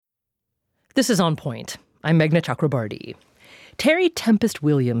This is On Point. I'm Meghna Chakrabarti. Terry Tempest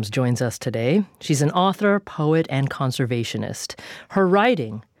Williams joins us today. She's an author, poet, and conservationist. Her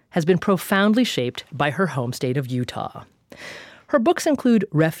writing has been profoundly shaped by her home state of Utah. Her books include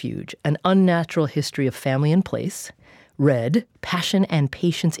Refuge, An Unnatural History of Family and Place, Red, Passion and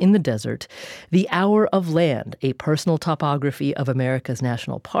Patience in the Desert, The Hour of Land, A Personal Topography of America's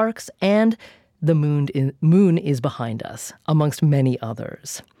National Parks, and The Moon is Behind Us, amongst many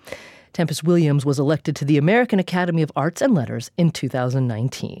others. Tempest Williams was elected to the American Academy of Arts and Letters in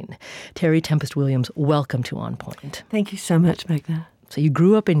 2019. Terry Tempest Williams, welcome to On Point. Thank you so much, Meghna. So you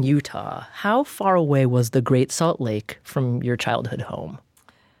grew up in Utah. How far away was the Great Salt Lake from your childhood home?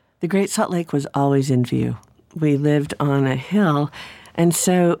 The Great Salt Lake was always in view. We lived on a hill, and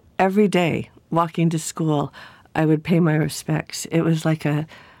so every day, walking to school, I would pay my respects. It was like a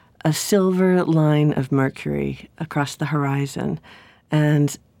silver line of mercury across the horizon,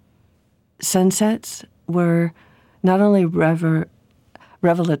 and sunsets were not only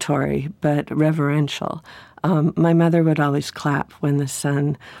revelatory, but reverential. My mother would always clap when the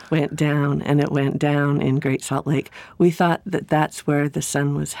sun went down, and it went down in Great Salt Lake. We thought that that's where the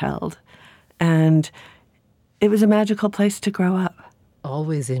sun was held. And it was a magical place to grow up.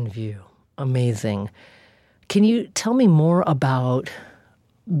 Always in view. Amazing. Can you tell me more about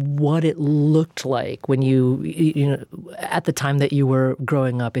what it looked like when you at the time that you were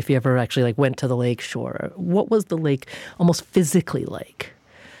growing up, if you ever actually went to the lake shore? What was the lake almost physically like?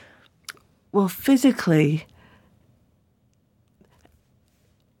 Well, physically,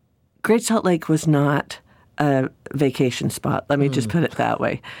 Great Salt Lake was not a vacation spot. Let me just put it that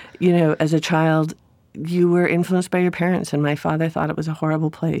way. As a child, you were influenced by your parents, and my father thought it was a horrible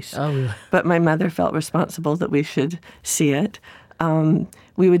place. Oh, really? But my mother felt responsible that we should see it.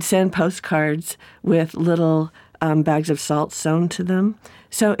 We would send postcards with little bags of salt sewn to them.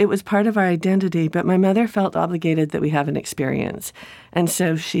 So it was part of our identity, but my mother felt obligated that we have an experience. And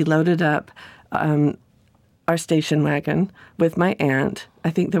so she loaded up our station wagon with my aunt. I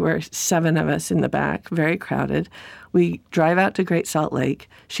think there were 7 of us in the back, very crowded. We drive out to Great Salt Lake.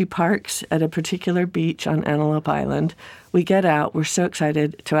 She parks at a particular beach on Antelope Island. We get out. We're so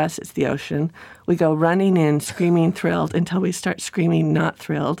excited. To us, it's the ocean. We go running in, screaming thrilled, until we start screaming not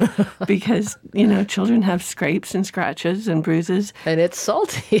thrilled because, children have scrapes and scratches and bruises. And it's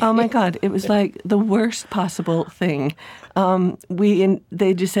salty. Oh, my God. It was like the worst possible thing.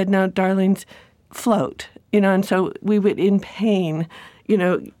 They just said, no, darlings, float. And so we would, in pain,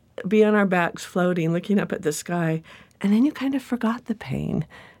 be on our backs floating, looking up at the sky. And then you kind of forgot the pain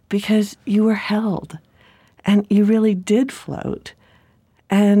because you were held and you really did float.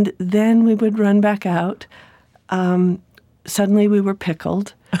 And then we would run back out. Suddenly we were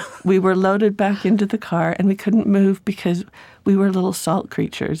pickled. We were loaded back into the car and we couldn't move because we were little salt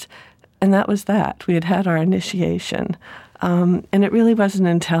creatures. And that was that. We had had our initiation. And it really wasn't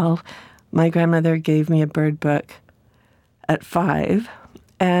until my grandmother gave me a bird book at 5.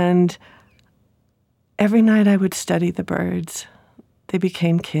 And every night I would study the birds. They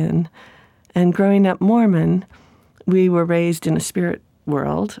became kin. And growing up Mormon, we were raised in a spirit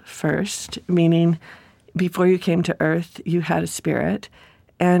world first, meaning before you came to earth, you had a spirit,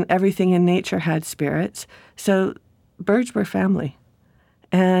 and everything in nature had spirits. So birds were family.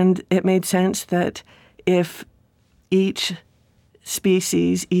 And it made sense that if each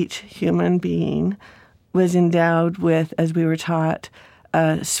species, each human being was endowed with, as we were taught,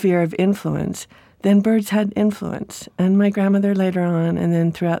 a sphere of influence, then birds had influence. And my grandmother later on, and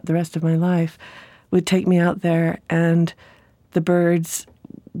then throughout the rest of my life, would take me out there, and the birds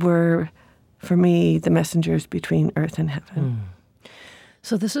were, for me, the messengers between earth and heaven.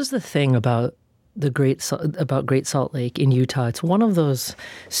 So this is the thing about Great Salt Lake in Utah. It's one of those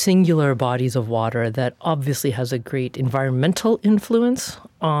singular bodies of water that obviously has a great environmental influence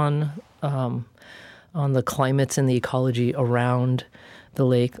on the climates and the ecology around the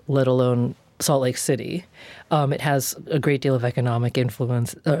lake, let alone Salt Lake City. It has a great deal of economic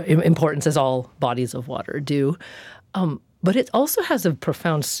importance, as all bodies of water do. But it also has a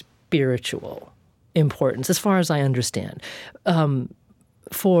profound spiritual importance, as far as I understand.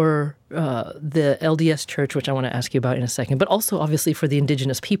 For the LDS Church, which I want to ask you about in a second, but also obviously for the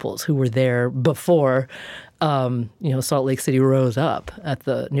indigenous peoples who were there before, Salt Lake City rose up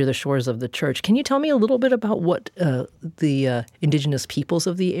near the shores of the church. Can you tell me a little bit about what the indigenous peoples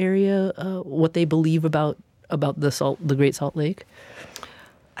of the area, what they believe about the Great Salt Lake?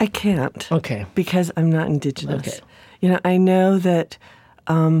 I can't. Okay. Because I'm not indigenous. Okay. I know that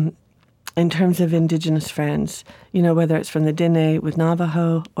in terms of indigenous friends, whether it's from the Diné with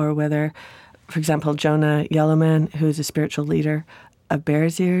Navajo or whether, for example, Jonah Yellowman, who is a spiritual leader of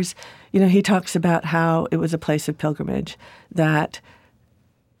Bears Ears, he talks about how it was a place of pilgrimage,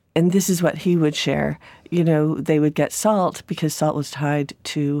 and this is what he would share, they would get salt because salt was tied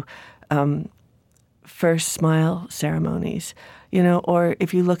to first smile ceremonies, or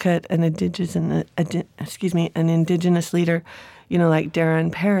if you look at an indigenous leader, like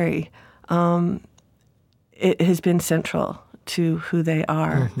Darren Perry, it has been central to who they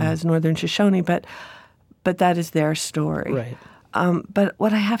are as Northern Shoshone, but that is their story. Right. But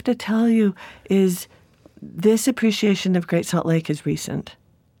what I have to tell you is this appreciation of Great Salt Lake is recent.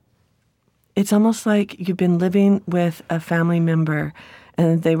 It's almost like you've been living with a family member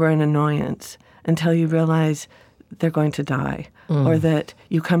and they were an annoyance until you realize they're going to die, or that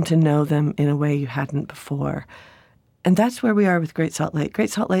you come to know them in a way you hadn't before. And that's where we are with Great Salt Lake. Great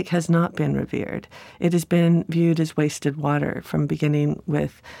Salt Lake has not been revered. It has been viewed as wasted water from beginning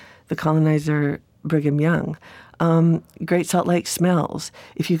with the colonizer Brigham Young. Great Salt Lake smells.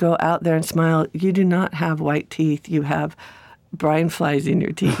 If you go out there and smile, you do not have white teeth. You have brine flies in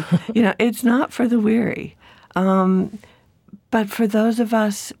your teeth. It's not for the weary. But for those of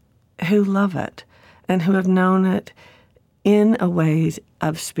us who love it and who have known it in a ways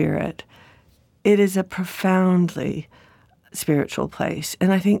of spirit, it is a profoundly spiritual place.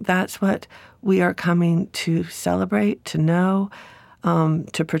 And I think that's what we are coming to celebrate, to know,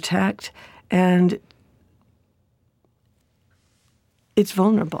 to protect. And it's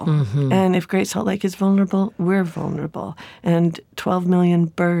vulnerable. And if Great Salt Lake is vulnerable, we're vulnerable. And 12 million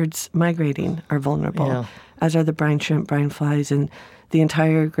birds migrating are vulnerable, as are the brine shrimp, brine flies, and the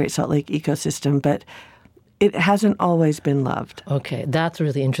entire Great Salt Lake ecosystem. But it hasn't always been loved. Okay, that's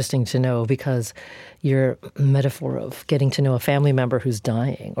really interesting to know, because your metaphor of getting to know a family member who's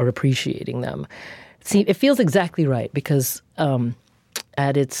dying or appreciating them, it feels exactly right, because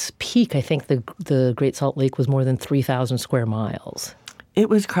at its peak, I think the Great Salt Lake was more than 3,000 square miles. It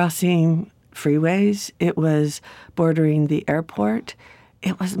was crossing freeways. It was bordering the airport.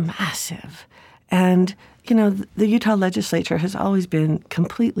 It was massive. And, the Utah legislature has always been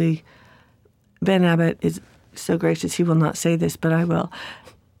completely, Ben Abbott is so gracious, he will not say this, but I will,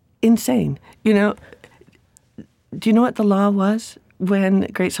 insane. Do you know what the law was when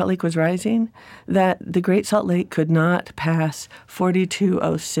Great Salt Lake was rising? That the Great Salt Lake could not pass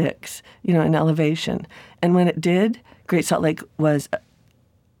 4206, in elevation. And when it did, Great Salt Lake was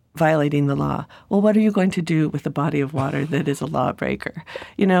violating the law. Well, what are you going to do with a body of water that is a lawbreaker?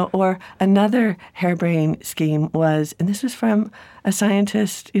 Or another harebrained scheme was, and this was from a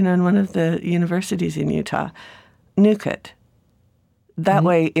scientist, in one of the universities in Utah, nuke it. That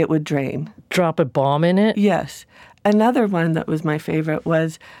way it would drain. Drop a bomb in it? Yes. Another one that was my favorite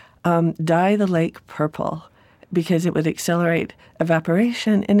was dye the lake purple, because it would accelerate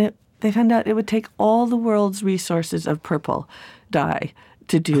evaporation, and they found out it would take all the world's resources of purple dye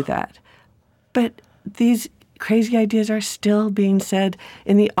to do that. But these crazy ideas are still being said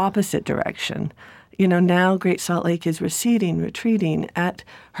in the opposite direction. Now Great Salt Lake is receding, retreating at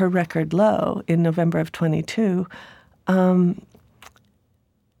her record low in November of 22.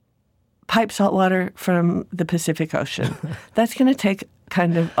 Pipe salt water from the Pacific Ocean. That's going to take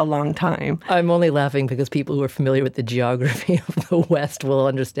kind of a long time. I'm only laughing because people who are familiar with the geography of the West will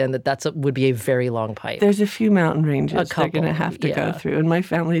understand that would be a very long pipe. There's a few mountain ranges they're going to have to go through. And my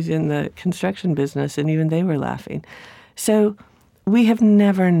family's in the construction business, and even they were laughing. So we have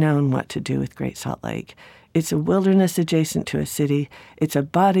never known what to do with Great Salt Lake. It's a wilderness adjacent to a city. It's a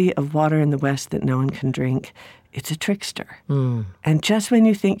body of water in the West that no one can drink. It's a trickster. And just when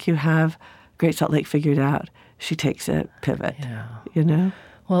you think you have Great Salt Lake figured out, she takes a pivot,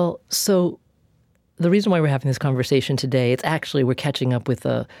 Well, so the reason why we're having this conversation today, it's actually we're catching up with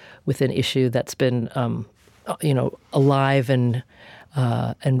an issue that's been, alive and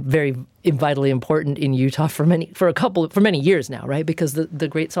very vitally important in Utah for many years now, right? Because the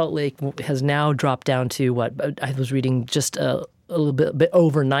Great Salt Lake has now dropped down to what I was reading, just a little bit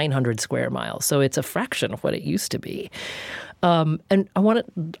over 900 square miles. So it's a fraction of what it used to be. And I want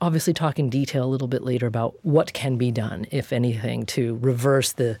to obviously talk in detail a little bit later about what can be done, if anything, to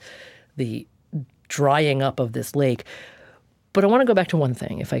reverse the drying up of this lake. But I want to go back to one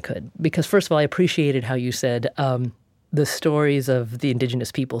thing, if I could, because first of all, I appreciated how you said the stories of the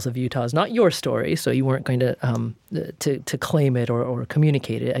indigenous peoples of Utah is not your story, so you weren't going to claim it or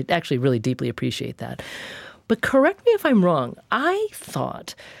communicate it. I actually really deeply appreciate that. But correct me if I'm wrong. I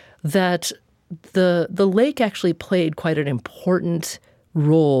thought that the lake actually played quite an important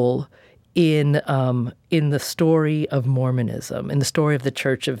role in the story of Mormonism, in the story of the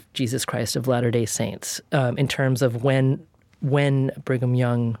Church of Jesus Christ of Latter-day Saints, in terms of when Brigham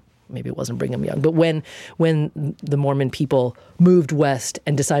Young maybe it wasn't Brigham Young, but when the Mormon people moved west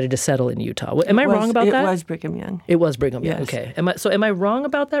and decided to settle in Utah. Am I wrong about that? It was Brigham Young. It was Brigham Young. Yes. Okay. Am I wrong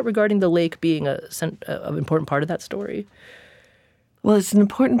about that regarding the lake being an important part of that story? Well, it's an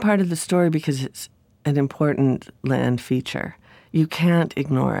important part of the story because it's an important land feature. You can't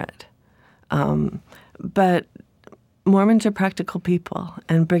ignore it. But Mormons are practical people,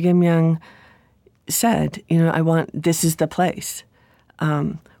 and Brigham Young said, this is the place.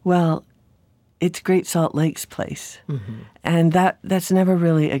 Well, it's Great Salt Lake's place. Mm-hmm. And that's never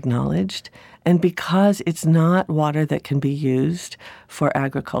really acknowledged. And because it's not water that can be used for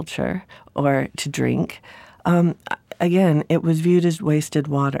agriculture or to drink, again, it was viewed as wasted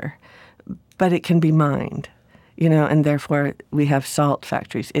water. But it can be mined, and therefore we have salt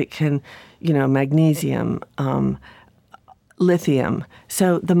factories. It can, magnesium, lithium.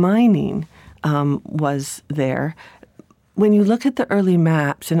 So the mining was there. When you look at the early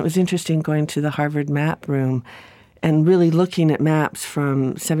maps, and it was interesting going to the Harvard map room and really looking at maps from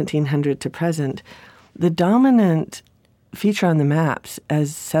 1700 to present, the dominant feature on the maps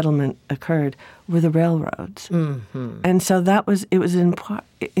as settlement occurred were the railroads. Mm-hmm. And so it was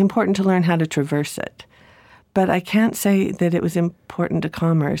important to learn how to traverse it. But I can't say that it was important to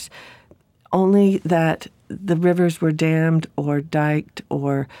commerce, only that the rivers were dammed or diked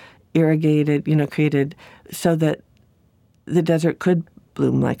or irrigated, created so that the desert could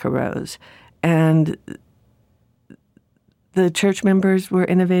bloom like a rose. And the church members were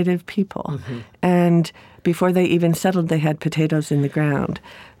innovative people. Mm-hmm. And before they even settled, they had potatoes in the ground.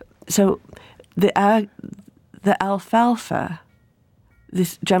 So the alfalfa,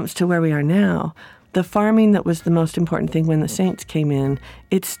 this jumps to where we are now. The farming that was the most important thing when the Saints came in,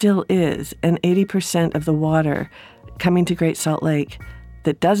 it still is. And 80% of the water coming to Great Salt Lake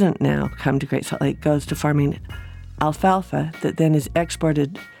that doesn't now come to Great Salt Lake goes to farming alfalfa that then is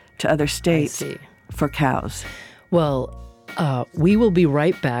exported to other states for cows. Well, we will be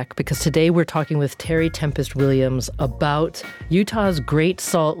right back because today we're talking with Terry Tempest Williams about Utah's Great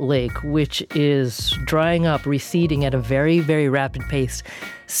Salt Lake, which is drying up, receding at a very, very rapid pace.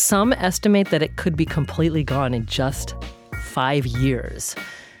 Some estimate that it could be completely gone in just 5 years.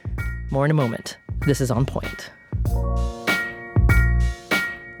 More in a moment. This is On Point.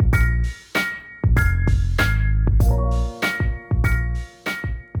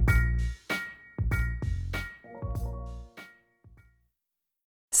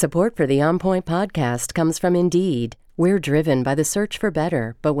 Support for the On Point podcast comes from Indeed. We're driven by the search for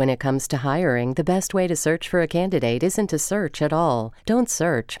better, but when it comes to hiring, the best way to search for a candidate isn't to search at all. Don't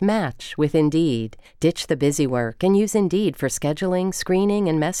search, match with Indeed. Ditch the busy work and use Indeed for scheduling, screening,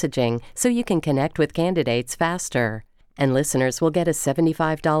 and messaging so you can connect with candidates faster. And listeners will get a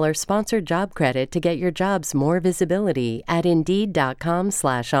 $75 sponsored job credit to get your jobs more visibility at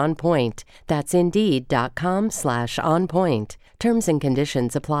Indeed.com/onpoint. That's Indeed.com/onpoint. Terms and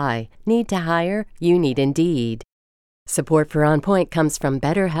conditions apply. Need to hire? You need Indeed. Support for On Point comes from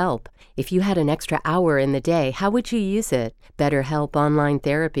BetterHelp. If you had an extra hour in the day, how would you use it? BetterHelp Online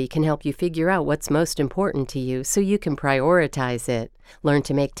Therapy can help you figure out what's most important to you so you can prioritize it. Learn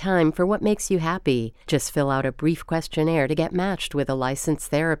to make time for what makes you happy. Just fill out a brief questionnaire to get matched with a licensed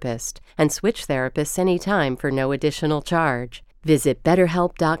therapist and switch therapists anytime for no additional charge. Visit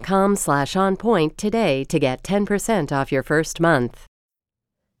BetterHelp.com/onpoint today to get 10% off your first month.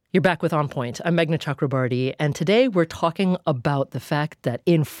 You're back with On Point. I'm Meghna Chakrabarti, and today we're talking about the fact that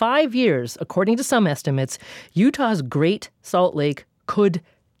in 5 years, according to some estimates, Utah's Great Salt Lake could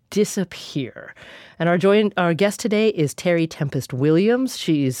disappear. And our guest today is Terry Tempest Williams.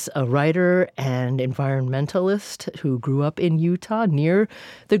 She's a writer and environmentalist who grew up in Utah near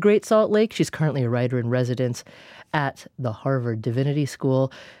the Great Salt Lake. She's currently a writer in residence at the Harvard Divinity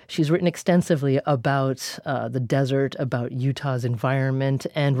School. She's written extensively about the desert, about Utah's environment,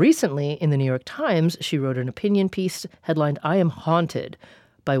 and recently in the New York Times, she wrote an opinion piece headlined, "I am haunted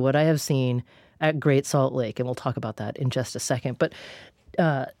by what I have seen at Great Salt Lake," and we'll talk about that in just a second. But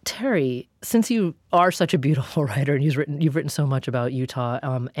Terry, since you are such a beautiful writer and you've written so much about Utah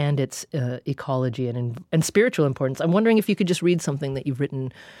and its ecology and spiritual importance, I'm wondering if you could just read something that you've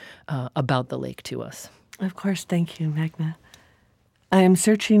written about the lake to us. Of course. Thank you, Meghna. I am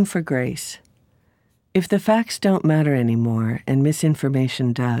searching for grace. If the facts don't matter anymore and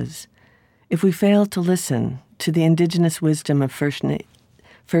misinformation does, if we fail to listen to the indigenous wisdom of First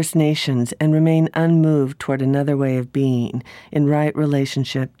Nations and remain unmoved toward another way of being in right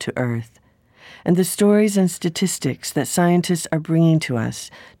relationship to Earth, and the stories and statistics that scientists are bringing to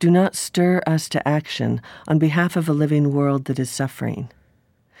us do not stir us to action on behalf of a living world that is suffering,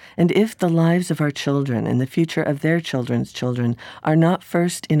 And if the lives of our children and the future of their children's children are not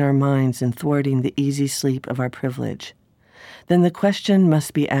first in our minds and thwarting the easy sleep of our privilege, then the question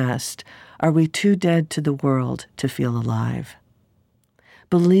must be asked, are we too dead to the world to feel alive?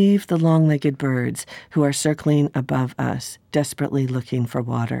 Believe the long-legged birds who are circling above us, desperately looking for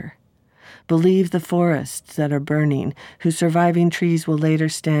water. Believe the forests that are burning, whose surviving trees will later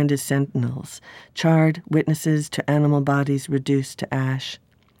stand as sentinels, charred witnesses to animal bodies reduced to ash.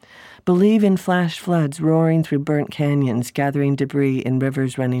 Believe in flash floods roaring through burnt canyons, gathering debris in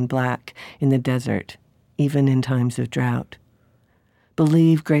rivers running black in the desert, even in times of drought.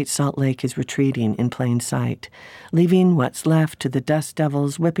 Believe Great Salt Lake is retreating in plain sight, leaving what's left to the dust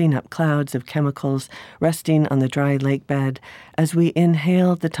devils whipping up clouds of chemicals resting on the dry lake bed as we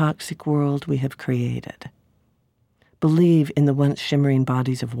inhale the toxic world we have created. Believe in the once shimmering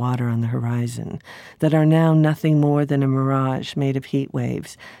bodies of water on the horizon that are now nothing more than a mirage made of heat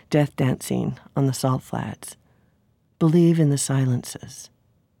waves, death dancing on the salt flats. Believe in the silences.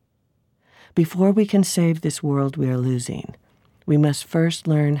 Before we can save this world we are losing, we must first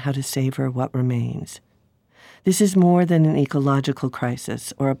learn how to savor what remains. This is more than an ecological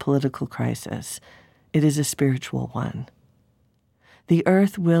crisis or a political crisis. It is a spiritual one. The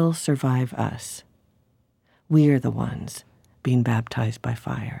earth will survive us. We are the ones being baptized by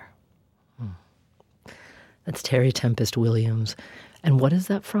fire. That's Terry Tempest Williams. And what is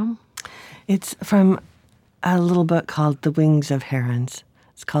that from? It's from a little book called The Wings of Herons.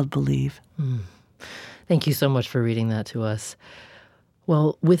 It's called Believe. Thank you so much for reading that to us.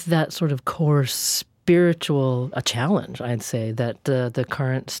 Well, with that sort of core a challenge, I'd say, that the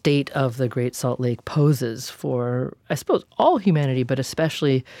current state of the Great Salt Lake poses for, I suppose, all humanity, but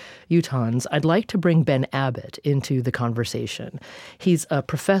especially Utahns, I'd like to bring Ben Abbott into the conversation. He's a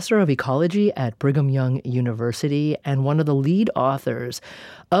professor of ecology at Brigham Young University and one of the lead authors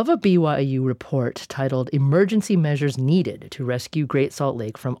of a BYU report titled Emergency Measures Needed to Rescue Great Salt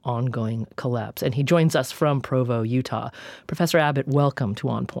Lake from Ongoing Collapse. And he joins us from Provo, Utah. Professor Abbott, welcome to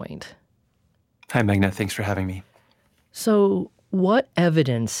On Point. Hi, Meghna. Thanks for having me. So what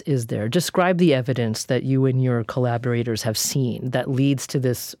evidence is there? Describe the evidence that you and your collaborators have seen that leads to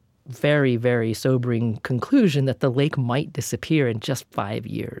this very, very sobering conclusion that the lake might disappear in just 5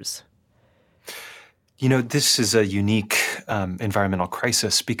 years. You know, this is a unique environmental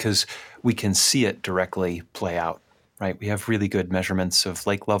crisis because we can see it directly play out, right? We have really good measurements of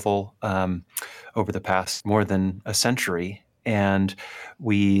lake level over the past more than a century, and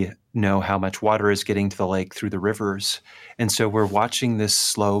we know how much water is getting to the lake through the rivers. And so we're watching this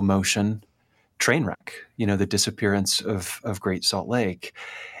slow motion train wreck, the disappearance of Great Salt Lake.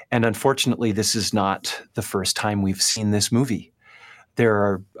 And unfortunately, this is not the first time we've seen this movie. There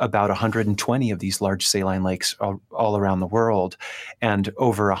are about 120 of these large saline lakes all around the world, and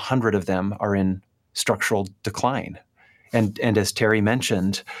over 100 of them are in structural decline. And as Terry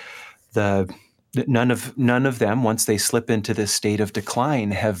mentioned, none of them, once they slip into this state of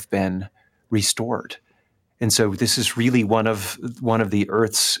decline, have been restored. And so this is really one of the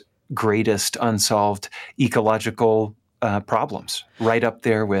Earth's greatest unsolved ecological problems, right up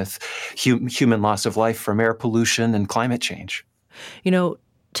there with human loss of life from air pollution and climate change.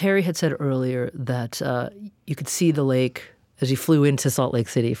 Terry had said earlier that you could see the lake as you flew into Salt Lake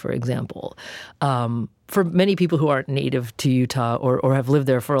City, for example. For many people who aren't native to Utah or have lived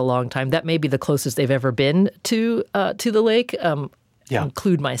there for a long time, that may be the closest they've ever been to the lake.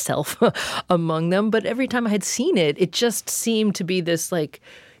 Include myself among them. But every time I had seen it, it just seemed to be this,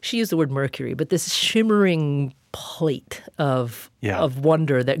 she used the word mercury, but this shimmering plate of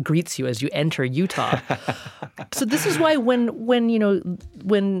wonder that greets you as you enter Utah. So this is why when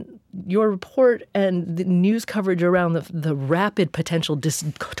your report and the news coverage around the rapid potential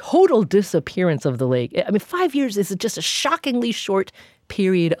total disappearance of the lake, 5 years is just a shockingly short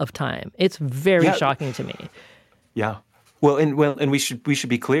period of time. It's very shocking to me. Yeah. Well, and we should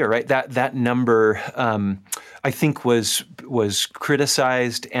be clear, right? That number, I think, was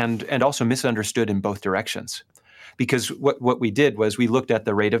criticized and also misunderstood in both directions. Because what we did was we looked at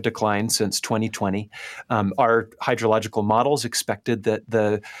the rate of decline since 2020. Our hydrological models expected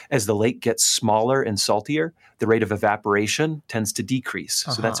that as the lake gets smaller and saltier, the rate of evaporation tends to decrease.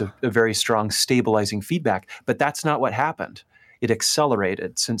 So that's a very strong stabilizing feedback. But that's not what happened. It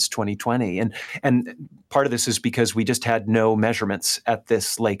accelerated since 2020. And part of this is because we just had no measurements at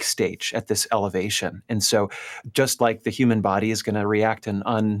this lake stage, at this elevation. And so just like the human body is going to react in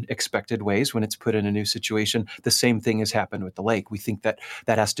unexpected ways when it's put in a new situation, the same thing has happened with the lake. We think that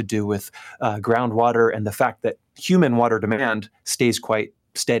has to do with groundwater and the fact that human water demand stays quite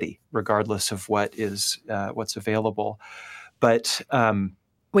steady, regardless of what's available. But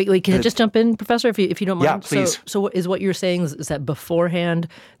Wait, can I just jump in, Professor, if you don't mind? Yeah, please. So what you're saying is that beforehand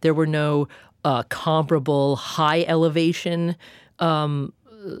there were no comparable high elevation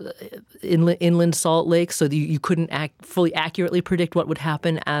inland salt lakes, so that you couldn't fully accurately predict what would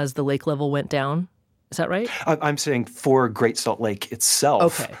happen as the lake level went down? Is that right? I'm saying for Great Salt Lake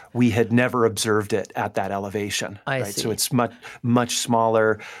itself, we had never observed it at that elevation. I see. So it's much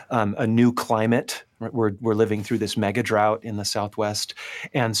smaller, a new climate. We're living through this mega drought in the Southwest,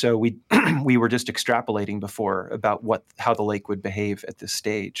 and so we were just extrapolating before about how the lake would behave at this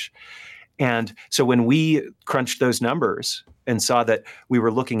stage. And so when we crunched those numbers and saw that we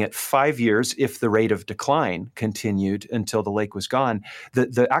were looking at 5 years if the rate of decline continued until the lake was gone,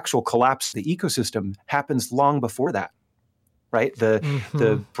 the actual collapse of the ecosystem happens long before that, right?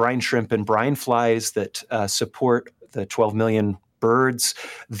 The brine shrimp and brine flies that support the 12 million birds,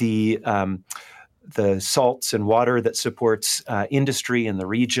 the salts and water that supports industry in the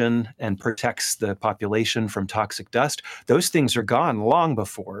region and protects the population from toxic dust, those things are gone long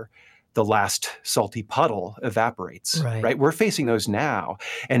before the last salty puddle evaporates, right? We're facing those now.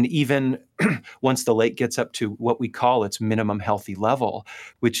 And even once the lake gets up to what we call its minimum healthy level,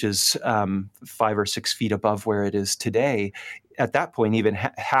 which is 5 or 6 feet above where it is today, at that point, even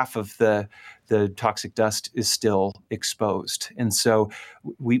half of the toxic dust is still exposed. And so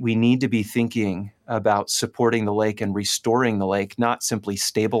we need to be thinking about supporting the lake and restoring the lake, not simply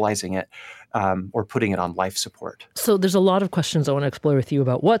stabilizing it or putting it on life support. So there's a lot of questions I want to explore with you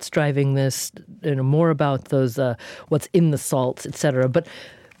about what's driving this, more about those, what's in the salts, et cetera. But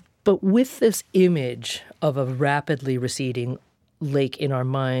with this image of a rapidly receding lake in our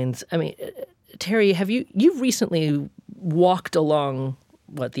minds, I mean, Terry, you've recently walked along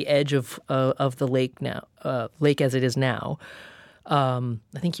the edge of the lake now, lake as it is now. I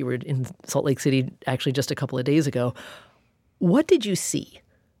think you were in Salt Lake City actually just a couple of days ago. What did you see?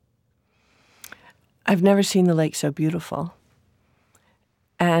 I've never seen the lake so beautiful.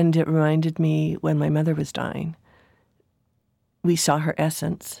 And it reminded me when my mother was dying. We saw her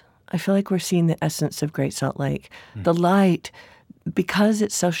essence. I feel like we're seeing the essence of Great Salt Lake. The light, because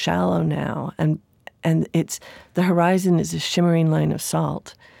it's so shallow now, and it's the horizon is a shimmering line of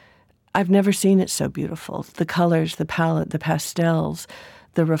salt. I've never seen it so beautiful. The colors, the palette, the pastels,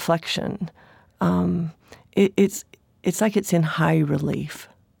 the reflection. It's like it's in high relief.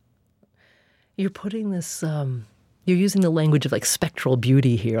 You're putting this. You're using the language of like spectral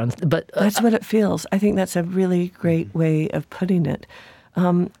beauty here, but that's what it feels. I think that's a really great way of putting it.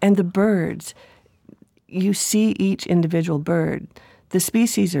 And the birds, you see each individual bird. The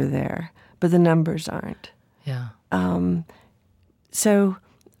species are there, but the numbers aren't. Yeah. So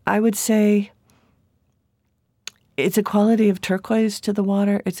I would say it's a quality of turquoise to the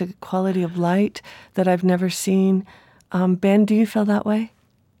water. It's a quality of light that I've never seen. Ben, do you feel that way?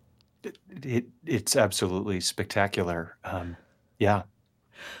 It's absolutely spectacular. Yeah.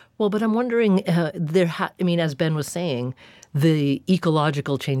 Well, but I'm wondering, as Ben was saying, the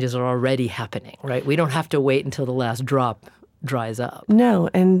ecological changes are already happening, right? We don't have to wait until the last drop dries up. No,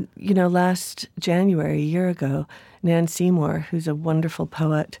 and last January, a year ago, Nan Seymour, who's a wonderful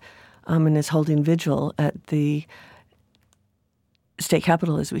poet and is holding vigil at the state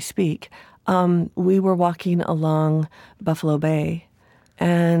capitol as we speak, we were walking along Buffalo Bay,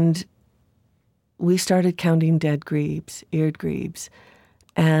 and we started counting dead grebes, eared grebes,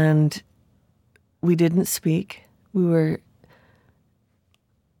 and we didn't speak. We were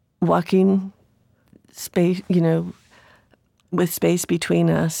walking space, with space between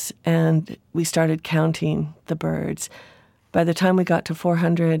us, and we started counting the birds. By the time we got to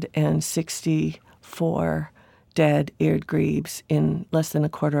 464 dead eared grebes in less than a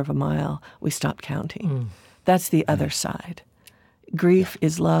quarter of a mile, we stopped counting. That's the other side. Grief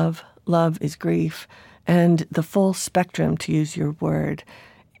is love, love is grief, and the full spectrum, to use your word,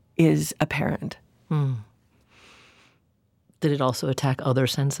 is apparent. Did it also attack other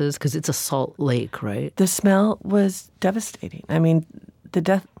senses? Because it's a salt lake, right? The smell was devastating. I mean,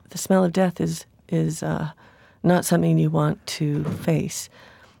 the smell of death is not something you want to face.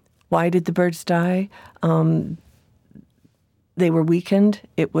 Why did the birds die? They were weakened.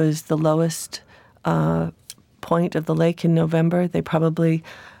 It was the lowest point of the lake in November. They probably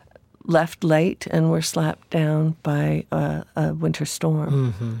left late and were slapped down by a winter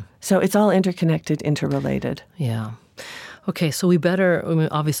storm. So it's all interconnected, interrelated. Yeah. Okay, so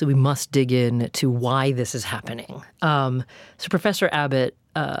obviously we must dig in to why this is happening. So Professor Abbott,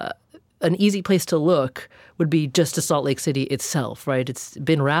 an easy place to look would be just to Salt Lake City itself, right? It's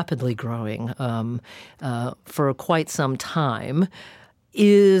been rapidly growing for quite some time.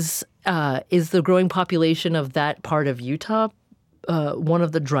 Is the growing population of that part of Utah one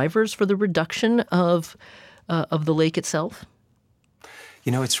of the drivers for the reduction of the lake itself?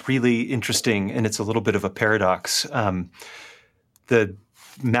 It's really interesting, and it's a little bit of a paradox. The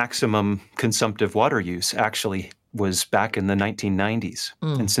maximum consumptive water use actually was back in the 1990s.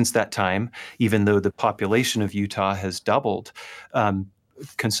 And since that time, even though the population of Utah has doubled,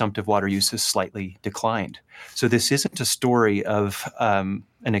 consumptive water use has slightly declined. So this isn't a story of an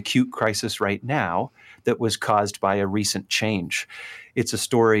acute crisis right now that was caused by a recent change. It's a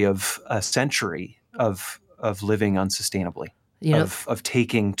story of a century of living unsustainably, of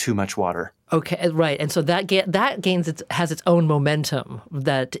taking too much water. Okay, right, and so that has its own momentum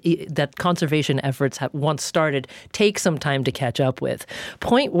that conservation efforts have once started take some time to catch up with.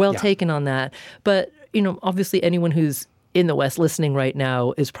 Point well taken on that. But obviously, anyone who's in the West listening right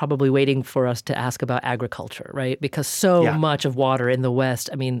now is probably waiting for us to ask about agriculture, right? Because so much of water in the West,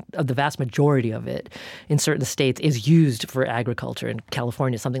 the vast majority of it in certain states is used for agriculture. In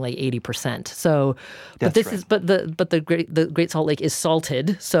California, something like 80%. So, but the Great Salt Lake is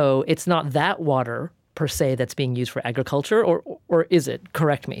salted, so it's not that water per se that's being used for agriculture, or is it?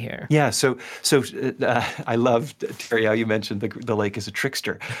 Correct me here. Yeah, so I love, Terry, how you mentioned the lake is a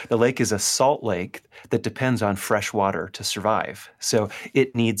trickster. The lake is a salt lake that depends on fresh water to survive. So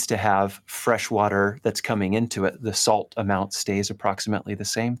it needs to have fresh water that's coming into it. The salt amount stays approximately the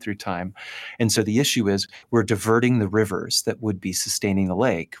same through time. And so the issue is we're diverting the rivers that would be sustaining the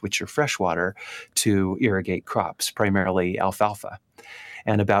lake, which are freshwater, to irrigate crops, primarily alfalfa.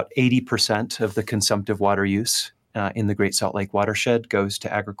 And about 80% of the consumptive water use in the Great Salt Lake watershed goes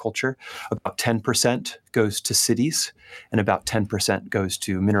to agriculture. About 10% goes to cities, and about 10% goes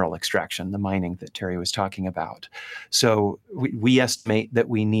to mineral extraction, the mining that Terry was talking about. So we estimate that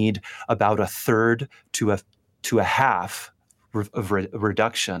we need about a third to a half of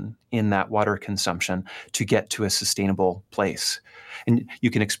reduction in that water consumption to get to a sustainable place. And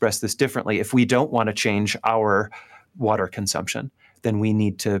you can express this differently. If we don't want to change our water consumption, then we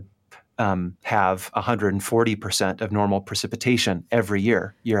need to have 140% of normal precipitation every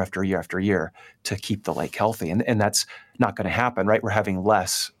year, year after year after year, to keep the lake healthy. And that's not going to happen, right? We're having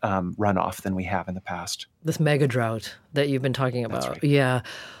less runoff than we have in the past. This mega drought that you've been talking about. Right. Yeah.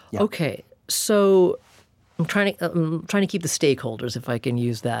 Okay. So I'm trying to keep the stakeholders, if I can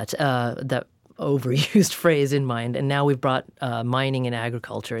use that overused phrase in mind. And now we've brought mining and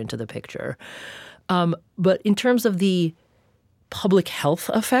agriculture into the picture. But in terms of the public health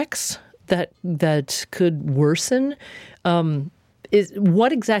effects that could worsen,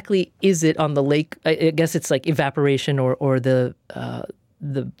 what exactly is it on the lake? I guess it's like evaporation or the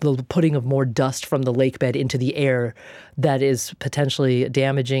putting of more dust from the lake bed into the air that is potentially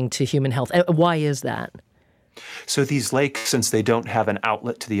damaging to human health. Why is that? So these lakes, since they don't have an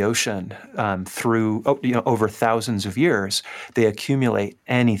outlet to the ocean over thousands of years, they accumulate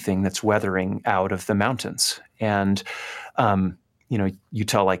anything that's weathering out of the mountains. And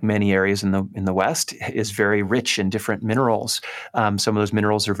Utah, like many areas in the West, is very rich in different minerals. Some of those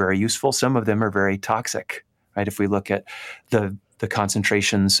minerals are very useful. Some of them are very toxic. Right? If we look at the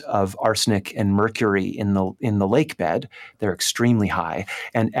concentrations of arsenic and mercury in the lake bed, they're extremely high.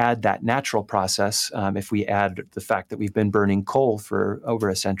 And add that natural process, if we add the fact that we've been burning coal for over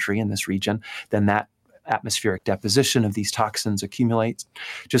a century in this region, then that atmospheric deposition of these toxins accumulates.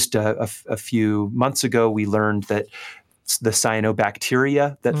 Just a few months ago, we learned that the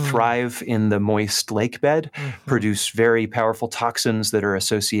cyanobacteria that thrive in the moist lake bed produce very powerful toxins that are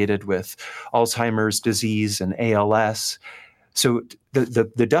associated with Alzheimer's disease and ALS. So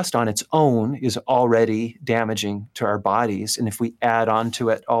the dust on its own is already damaging to our bodies. And if we add onto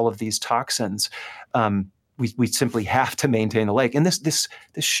it all of these toxins, we simply have to maintain the lake. And this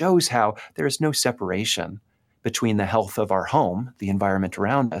shows how there is no separation between the health of our home, the environment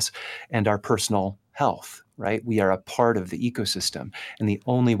around us, and our personal health, right? We are a part of the ecosystem. And the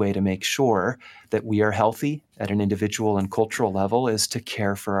only way to make sure that we are healthy at an individual and cultural level is to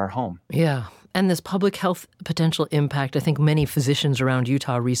care for our home. Yeah. And this public health potential impact, I think many physicians around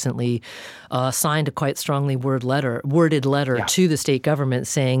Utah recently signed a quite strongly worded letter to the state government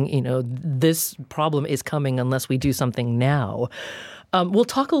saying, this problem is coming unless we do something now. We'll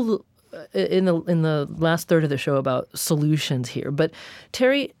talk a little in the last third of the show about solutions here. But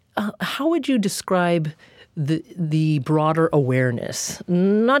Terry, how would you describe the broader awareness,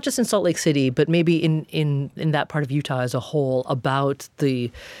 not just in Salt Lake City, but maybe in that part of Utah as a whole, about the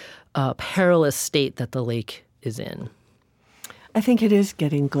perilous state that the lake is in? I think it is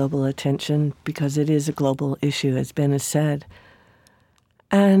getting global attention because it is a global issue, as Ben has said.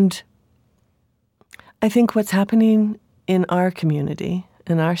 And I think what's happening in our community,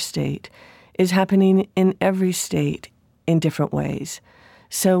 in our state, is happening in every state in different ways.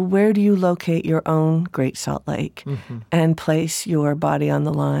 So where do you locate your own Great Salt Lake and place your body on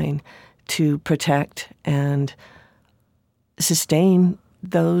the line to protect and sustain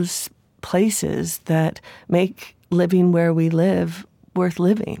those places that make living where we live worth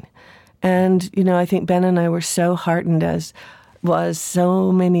living? And, I think Ben and I were so heartened, as was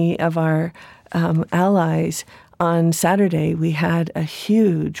so many of our allies. On Saturday, we had a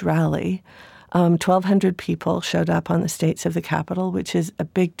huge rally. 1,200 people showed up on the steps of the Capitol, which is a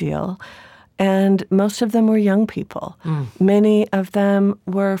big deal. And most of them were young people. Many of them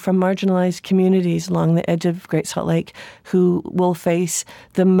were from marginalized communities along the edge of Great Salt Lake who will face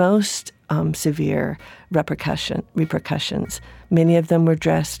the most severe repercussions. Many of them were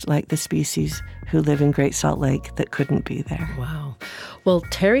dressed like the species who live in Great Salt Lake that couldn't be there. Wow. Well,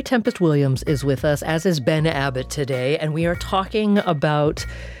 Terry Tempest Williams is with us, as is Ben Abbott today, and we are talking about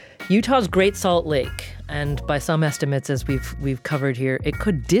Utah's Great Salt Lake. And by some estimates, as we've covered here, it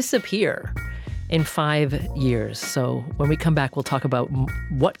could disappear in 5 years. So when we come back, we'll talk about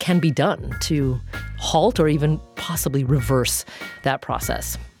what can be done to halt or even possibly reverse that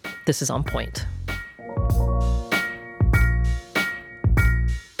process. This is On Point.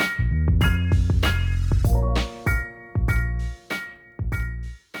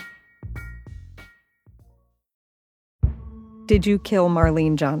 Did you kill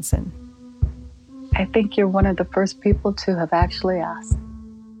Marlene Johnson? I think you're one of the first people to have actually asked.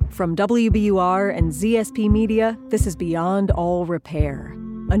 From WBUR and ZSP Media, this is Beyond All Repair,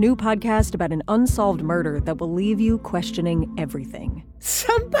 a new podcast about an unsolved murder that will leave you questioning everything.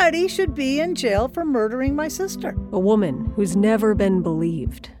 Somebody should be in jail for murdering my sister. A woman who's never been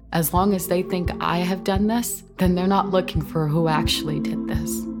believed. As long as they think I have done this, then they're not looking for who actually did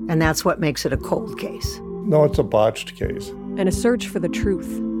this. And that's what makes it a cold case. No, it's a botched case. And a search for the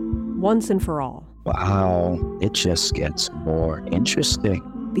truth, once and for all. Wow, it just gets more interesting.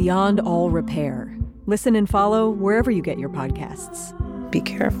 Beyond All Repair. Listen and follow wherever you get your podcasts. Be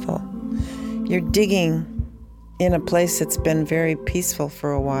careful. You're digging in a place that's been very peaceful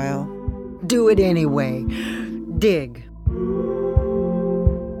for a while. Do it anyway. Dig.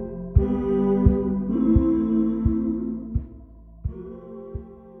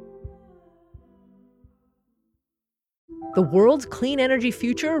 The world's clean energy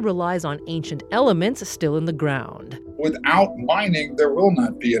future relies on ancient elements still in the ground. Without mining, there will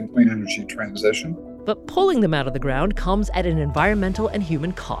not be a clean energy transition. But pulling them out of the ground comes at an environmental and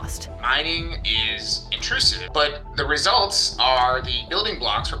human cost. Mining is intrusive, but the results are the building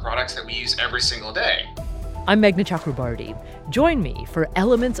blocks for products that we use every single day. I'm Meghna Chakrabarti. Join me for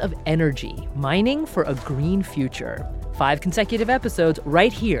Elements of Energy, Mining for a Green Future. 5 consecutive episodes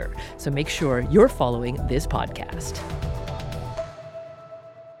right here, so make sure you're following this podcast.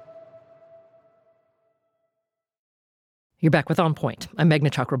 You're back with On Point. I'm Meghna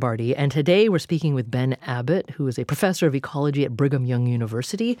Chakrabarti, and today we're speaking with Ben Abbott, who is a professor of ecology at Brigham Young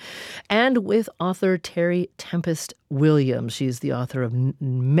University, and with author Terry Tempest Williams. She's the author of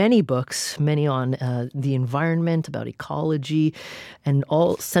many books, many on the environment, about ecology, and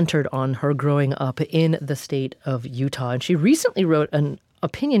all centered on her growing up in the state of Utah. And she recently wrote an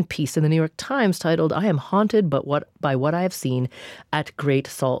opinion piece in the New York Times titled, "I am haunted by what I have seen at Great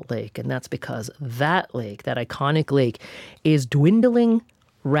Salt Lake." And that's because that lake, that iconic lake, is dwindling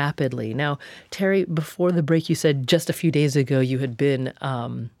rapidly. Now, Terry, before the break, you said just a few days ago you had been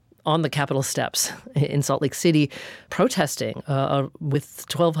on the Capitol steps in Salt Lake City protesting with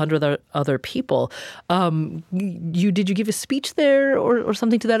 1,200 other people. Did you give a speech there or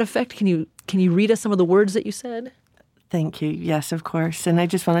something to that effect? Can you read us some of the words that you said? Thank you. Yes, of course. And I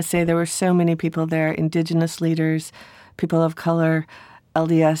just want to say there were so many people there, Indigenous leaders, people of color,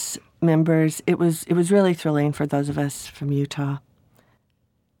 LDS members. It was really thrilling for those of us from Utah.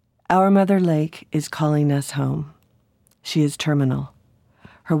 Our Mother Lake is calling us home. She is terminal.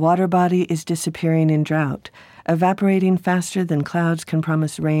 Her water body is disappearing in drought, evaporating faster than clouds can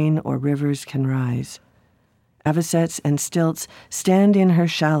promise rain or rivers can rise. Avocets and stilts stand in her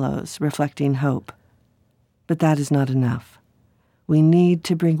shallows, reflecting hope. But that is not enough. We need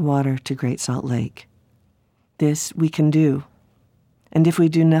to bring water to Great Salt Lake. This we can do. And if we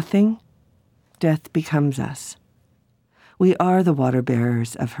do nothing, death becomes us. We are the water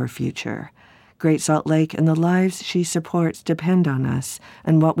bearers of her future. Great Salt Lake and the lives she supports depend on us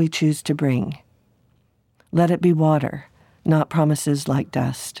and what we choose to bring. Let it be water, not promises like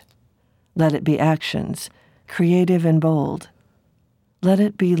dust. Let it be actions, creative and bold. Let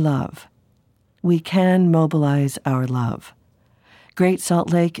it be love. We can mobilize our love. Great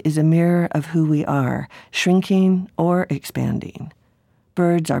Salt Lake is a mirror of who we are, shrinking or expanding.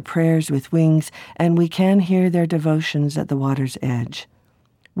 Birds are prayers with wings, and we can hear their devotions at the water's edge.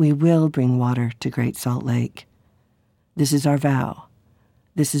 We will bring water to Great Salt Lake. This is our vow.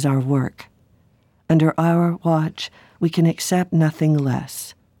 This is our work. Under our watch, we can accept nothing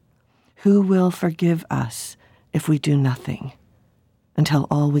less. Who will forgive us if we do nothing, until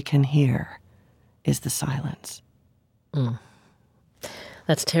all we can hear is the silence?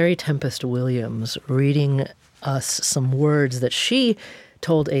 That's Terry Tempest Williams reading us some words that she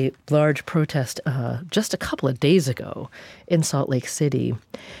told a large protest just a couple of days ago in Salt Lake City.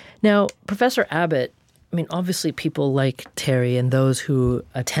 Now, Professor Abbott, I mean, obviously people like Terry and those who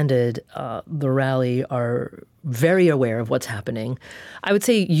attended the rally are very aware of what's happening. I would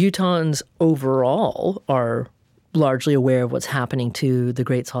say Utahns overall are largely aware of what's happening to the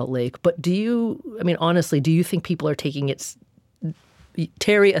Great Salt Lake. But honestly, do you think people are taking it,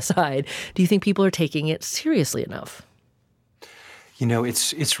 Terry aside, do you think people are taking it seriously enough? You know,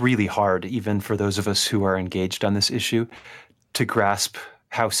 it's really hard, even for those of us who are engaged on this issue, to grasp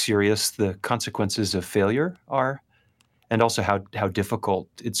how serious the consequences of failure are, and also how difficult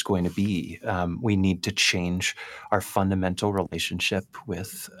it's going to be. We need to change our fundamental relationship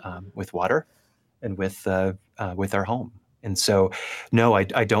with water and with our home. And so, no, I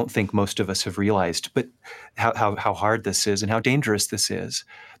don't think most of us have realized, but how hard this is and how dangerous this is.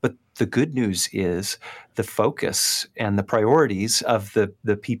 But the good news is the focus and the priorities of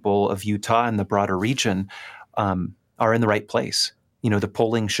the people of Utah and the broader region are in the right place. You know, the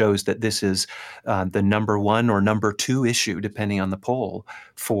polling shows that this is the number one or number two issue, depending on the poll,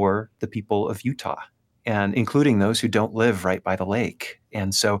 for the people of Utah, and including those who don't live right by the lake.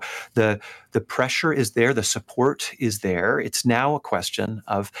 And so the pressure is there, the support is there. It's now a question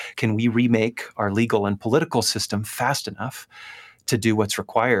of, can we remake our legal and political system fast enough to do what's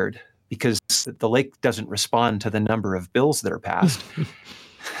required? Because the lake doesn't respond to the number of bills that are passed.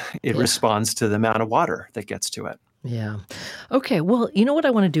 It responds to the amount of water that gets to it. Yeah. Okay. Well, you know what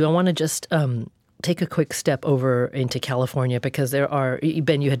I want to do? I want to just take a quick step over into California, because there are,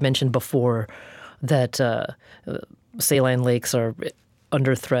 Ben, you had mentioned before that saline lakes are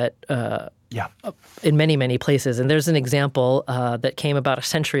under threat in many, many places. And there's an example that came about a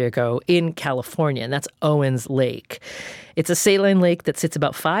century ago in California, and that's Owens Lake. It's a saline lake that sits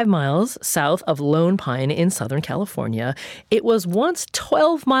about 5 miles south of Lone Pine in Southern California. It was once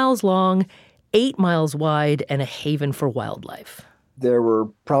 12 miles long, 8 miles wide, and a haven for wildlife. There were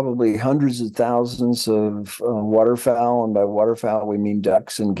probably hundreds of thousands of waterfowl, and by waterfowl we mean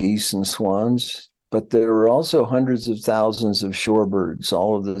ducks and geese and swans. But there were also hundreds of thousands of shorebirds,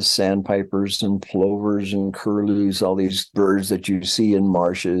 all of the sandpipers and plovers and curlews, all these birds that you see in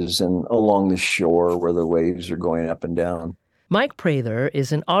marshes and along the shore where the waves are going up and down. Mike Prather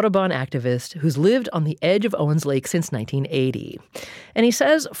is an Audubon activist who's lived on the edge of Owens Lake since 1980. And he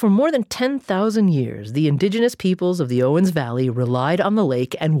says for more than 10,000 years, the indigenous peoples of the Owens Valley relied on the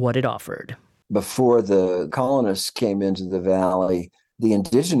lake and what it offered. Before the colonists came into the valley, the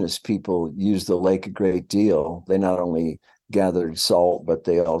indigenous people used the lake a great deal. They not only gathered salt, but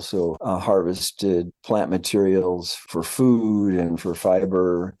they also harvested plant materials for food and for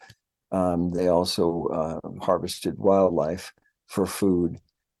fiber. They also harvested wildlife for food.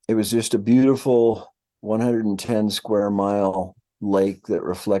 It was just a beautiful 110 square mile lake that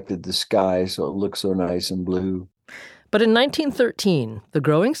reflected the sky, so it looked so nice and blue. But in 1913, the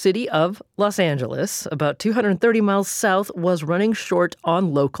growing city of Los Angeles, about 230 miles south, was running short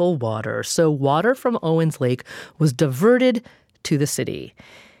on local water. So water from Owens Lake was diverted to the city.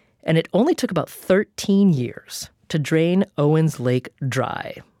 And it only took about 13 years to drain Owens Lake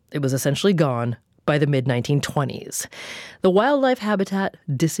dry. It was essentially gone by the mid-1920s. The wildlife habitat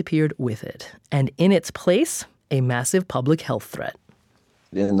disappeared with it. And in its place, a massive public health threat.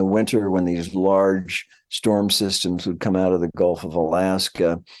 In the winter, when these large storm systems would come out of the Gulf of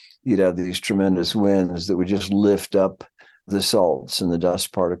Alaska, you'd have these tremendous winds that would just lift up the salts and the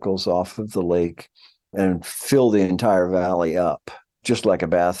dust particles off of the lake and fill the entire valley up, just like a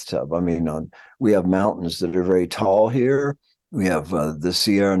bathtub. I mean, we have mountains that are very tall here. We have the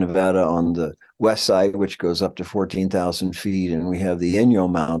Sierra Nevada on the west side, which goes up to 14,000 feet, and we have the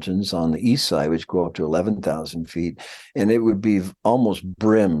Inyo Mountains on the east side, which go up to 11,000 feet. And it would be almost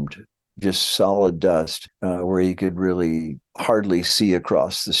brimmed, just solid dust, where you could really hardly see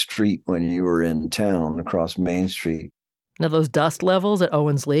across the street when you were in town, across Main Street. Now, those dust levels at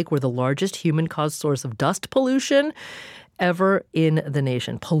Owens Lake were the largest human-caused source of dust pollution ever in the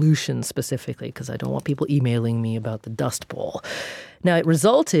nation. Pollution specifically, because I don't want people emailing me about the Dust Bowl. Now, it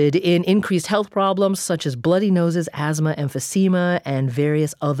resulted in increased health problems such as bloody noses, asthma, emphysema, and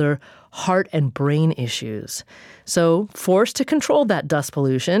various other heart and brain issues. So, forced to control that dust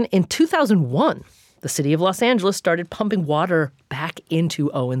pollution, in 2001, the city of Los Angeles started pumping water back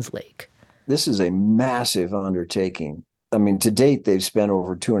into Owens Lake. This is a massive undertaking. I mean, to date, they've spent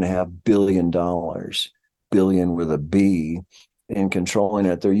over $2.5 billion, billion with a B, in controlling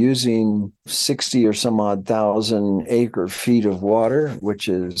it. They're using 60 or some odd thousand acre feet of water, which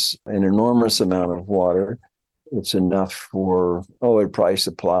is an enormous amount of water. It's enough for, it'd probably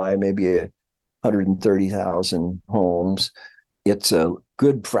supply maybe 130,000 homes. It's a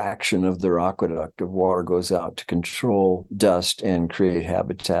good fraction of their aqueduct of water goes out to control dust and create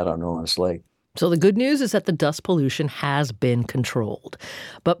habitat on Owens Lake. So the good news is that the dust pollution has been controlled.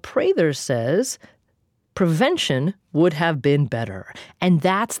 But Prather says prevention would have been better. And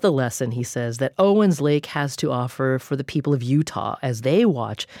that's the lesson, he says, that Owens Lake has to offer for the people of Utah as they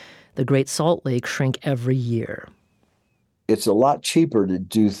watch the Great Salt Lake shrink every year. It's a lot cheaper to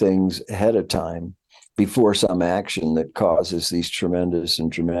do things ahead of time before some action that causes these tremendous and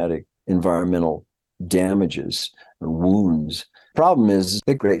dramatic environmental damages or wounds. Problem is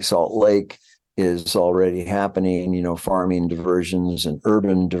the Great Salt Lake is already happening. Farming diversions and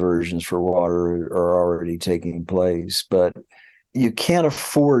urban diversions for water are already taking place. But you can't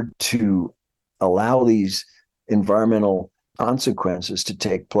afford to allow these environmental consequences to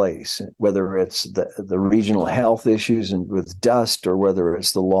take place, whether it's the regional health issues and with dust, or whether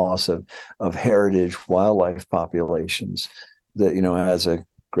it's the loss of heritage wildlife populations that, has a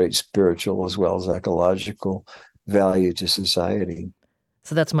great spiritual as well as ecological value to society.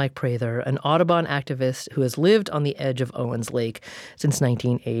 So that's Mike Prather, an Audubon activist who has lived on the edge of Owens Lake since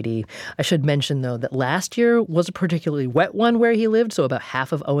 1980. I should mention, though, that last year was a particularly wet one where he lived, so about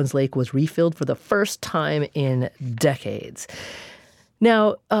half of Owens Lake was refilled for the first time in decades.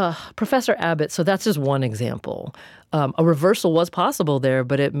 Now, Professor Abbott, so that's just one example. A reversal was possible there,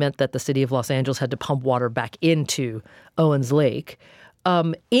 but it meant that the city of Los Angeles had to pump water back into Owens Lake.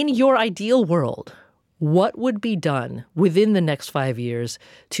 In your ideal world, what would be done within the next 5 years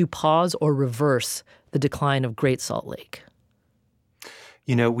to pause or reverse the decline of Great Salt Lake?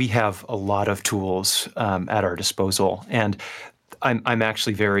 We have a lot of tools at our disposal, and I'm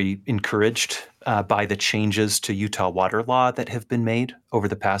actually very encouraged by the changes to Utah water law that have been made over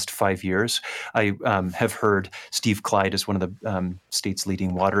the past 5 years. I have heard Steve Clyde is one of the state's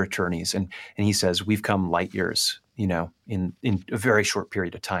leading water attorneys, and he says we've come light years, in a very short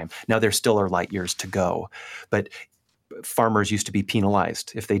period of time. Now, there still are light years to go, but farmers used to be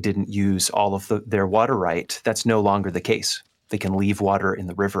penalized if they didn't use all of their water right. That's no longer the case. They can leave water in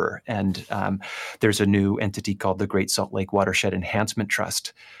the river. And there's a new entity called the Great Salt Lake Watershed Enhancement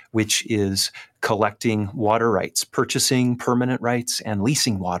Trust, which is collecting water rights, purchasing permanent rights, and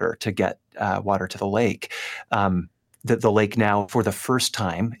leasing water to get water to the lake. The lake now, for the first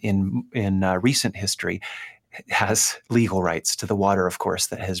time in recent history, has legal rights to the water, of course,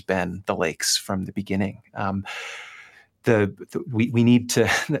 that has been the lake's from the beginning. We need to.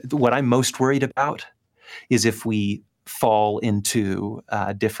 What I'm most worried about is if we fall into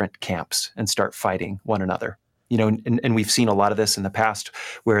different camps and start fighting one another. And we've seen a lot of this in the past,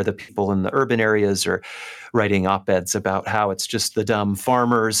 where the people in the urban areas are writing op-eds about how it's just the dumb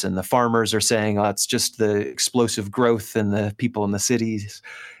farmers, and the farmers are saying, it's just the explosive growth, and the people in the cities.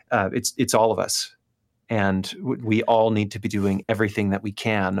 It's all of us. And we all need to be doing everything that we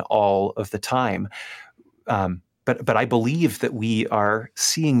can all of the time. But I believe that we are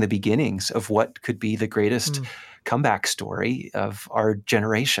seeing the beginnings of what could be the greatest comeback story of our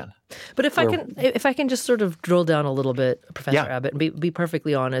generation. But if I can just sort of drill down a little bit, Professor Abbott, and be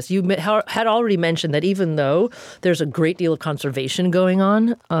perfectly honest, you had already mentioned that even though there's a great deal of conservation going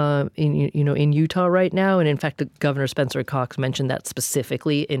on in Utah right now, and in fact, Governor Spencer Cox mentioned that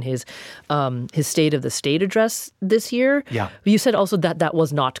specifically in his State of the State address this year. Yeah. You said also that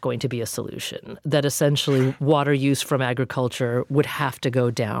was not going to be a solution, that essentially water use from agriculture would have to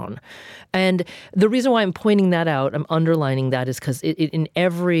go down. And the reason why I'm pointing that out, I'm underlining that, is because in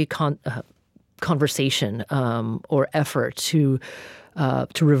every conversation or effort to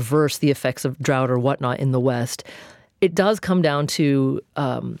reverse the effects of drought or whatnot in the West, it does come down to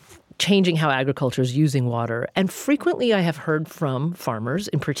changing how agriculture is using water. And frequently I have heard from farmers,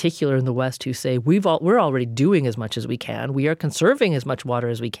 in particular in the West, who say, we're already doing as much as we can. We are conserving as much water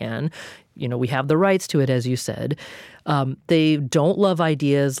as we can. We have the rights to it, as you said. They don't love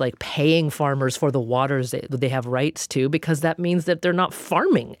ideas like paying farmers for the waters they have rights to, because that means that they're not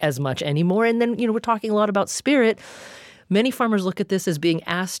farming as much anymore. And then, we're talking a lot about spirit. Many farmers look at this as being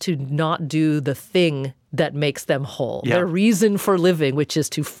asked to not do the thing that makes them whole, their reason for living, which is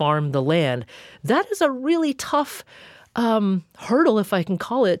to farm the land. That is a really tough hurdle, if I can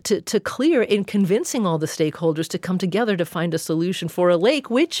call it, to clear in convincing all the stakeholders to come together to find a solution for a lake,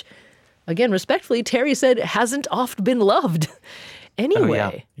 which, again, respectfully, Terry said hasn't oft been loved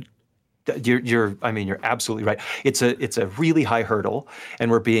anyway. Oh, yeah. You're absolutely right. It's a really high hurdle, and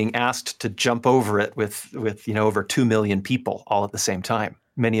we're being asked to jump over it with over 2 million people all at the same time,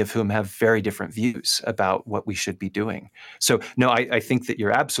 many of whom have very different views about what we should be doing. So no, I think that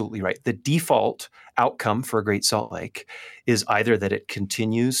you're absolutely right. The default outcome for a Great Salt Lake is either that it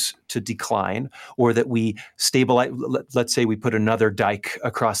continues to decline or that we stabilize. Let's say we put another dike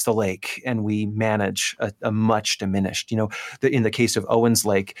across the lake and we manage a much diminished. In the case of Owens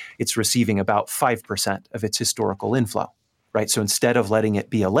Lake, it's receiving about 5% of its historical inflow. Right. So instead of letting it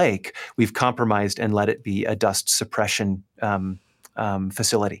be a lake, we've compromised and let it be a dust suppression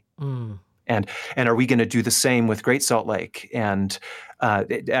facility. And are we going to do the same with Great Salt Lake? And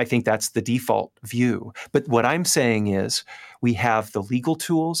I think that's the default view. But what I'm saying is we have the legal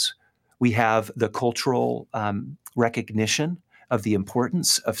tools, we have the cultural recognition of the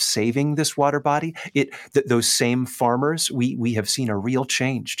importance of saving this water body. Those same farmers, we have seen a real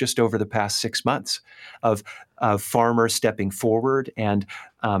change just over the past 6 months of farmers stepping forward. And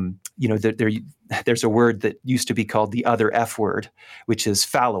there's a word that used to be called the other F word, which is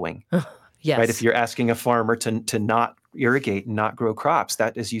fallowing. Yes. Right. If you're asking a farmer to not irrigate and not grow crops,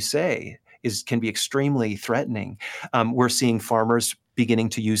 that, as you say, can be extremely threatening. We're seeing farmers beginning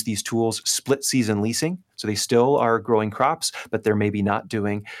to use these tools, split season leasing. So they still are growing crops, but they're maybe not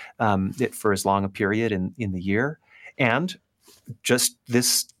doing it for as long a period in the year. And just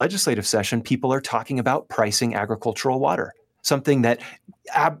this legislative session, people are talking about pricing agricultural water, something that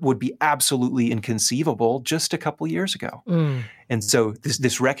would be absolutely inconceivable just a couple years ago. And so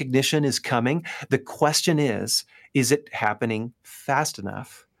this recognition is coming. The question is it happening fast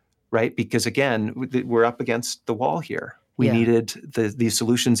enough, right? Because again, we're up against the wall here. We needed these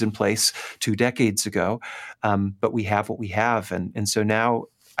solutions in place 2 decades ago, but we have what we have. And so now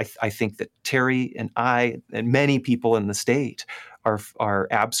I think that Terry and I and many people in the state are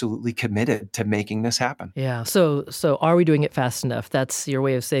absolutely committed to making this happen. Yeah. So are we doing it fast enough? That's your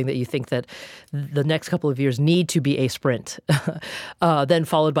way of saying that you think that the next couple of years need to be a sprint, then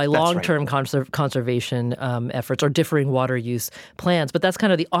followed by long-term conservation efforts or differing water use plans. But that's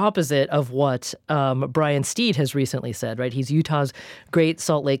kind of the opposite of what Brian Steed has recently said, right? He's Utah's Great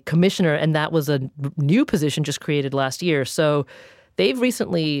Salt Lake Commissioner, and that was a new position just created last year. So they've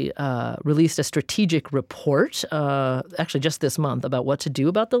recently released a strategic report, actually just this month, about what to do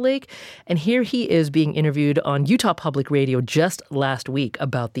about the lake. And here he is being interviewed on Utah Public Radio just last week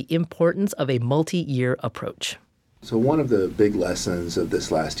about the importance of a multi-year approach. So one of the big lessons of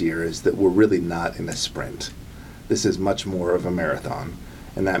this last year is that we're really not in a sprint. This is much more of a marathon.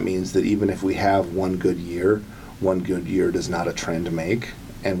 And that means that even if we have one good year does not a trend make.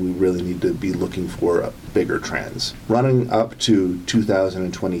 And we really need to be looking for bigger trends. Running up to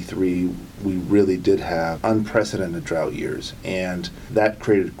 2023, we really did have unprecedented drought years, and that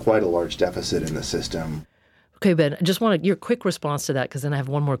created quite a large deficit in the system. Okay, Ben, I just wanted your quick response to that, because then I have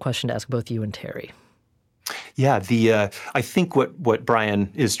one more question to ask both you and Terry. Yeah, I think what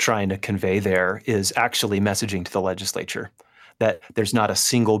Brian is trying to convey there is actually messaging to the legislature that there's not a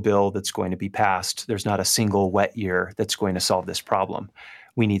single bill that's going to be passed. There's not a single wet year that's going to solve this problem.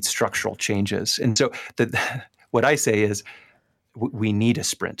 We need structural changes. And so what I say is we need a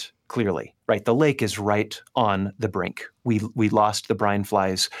sprint, clearly, right? The lake is right on the brink. We lost the brine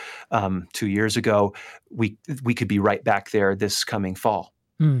flies 2 years ago. We could be right back there this coming fall.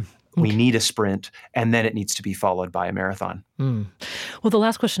 Okay. We need a sprint, and then it needs to be followed by a marathon. Well, the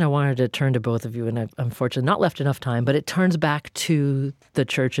last question I wanted to turn to both of you, and I've unfortunately not left enough time, but it turns back to the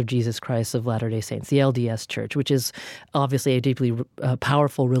Church of Jesus Christ of Latter-day Saints, the LDS Church, which is obviously a deeply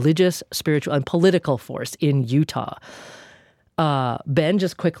powerful religious, spiritual, and political force in Utah. Ben,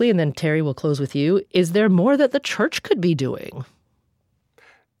 just quickly, and then Terry will close with you. Is there more that the church could be doing?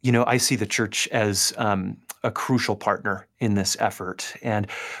 I see the church as a crucial partner in this effort. And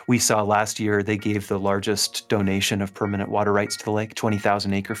we saw last year they gave the largest donation of permanent water rights to the lake,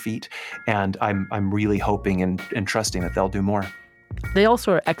 20,000 acre feet. And I'm really hoping and trusting that they'll do more. They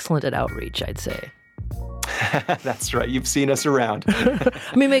also are excellent at outreach, I'd say. That's right. You've seen us around.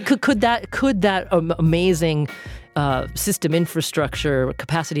 I mean, could that amazing system infrastructure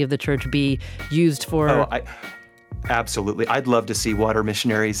capacity of the church be used for... Absolutely. I'd love to see water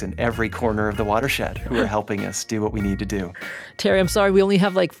missionaries in every corner of the watershed who are helping us do what we need to do. Terry, I'm sorry, we only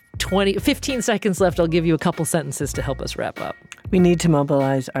have 15 seconds left. I'll give you a couple sentences to help us wrap up. We need to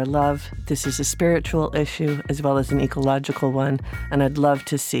mobilize our love. This is a spiritual issue as well as an ecological one, and I'd love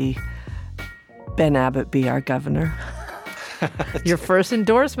to see Ben Abbott be our governor. Your first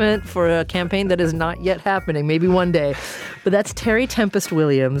endorsement for a campaign that is not yet happening, maybe one day. But that's Terry Tempest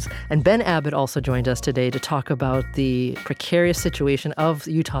Williams, and Ben Abbott also joined us today to talk about the precarious situation of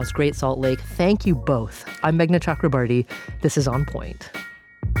Utah's Great Salt Lake. Thank you both. I'm Meghna Chakrabarti. This is On Point.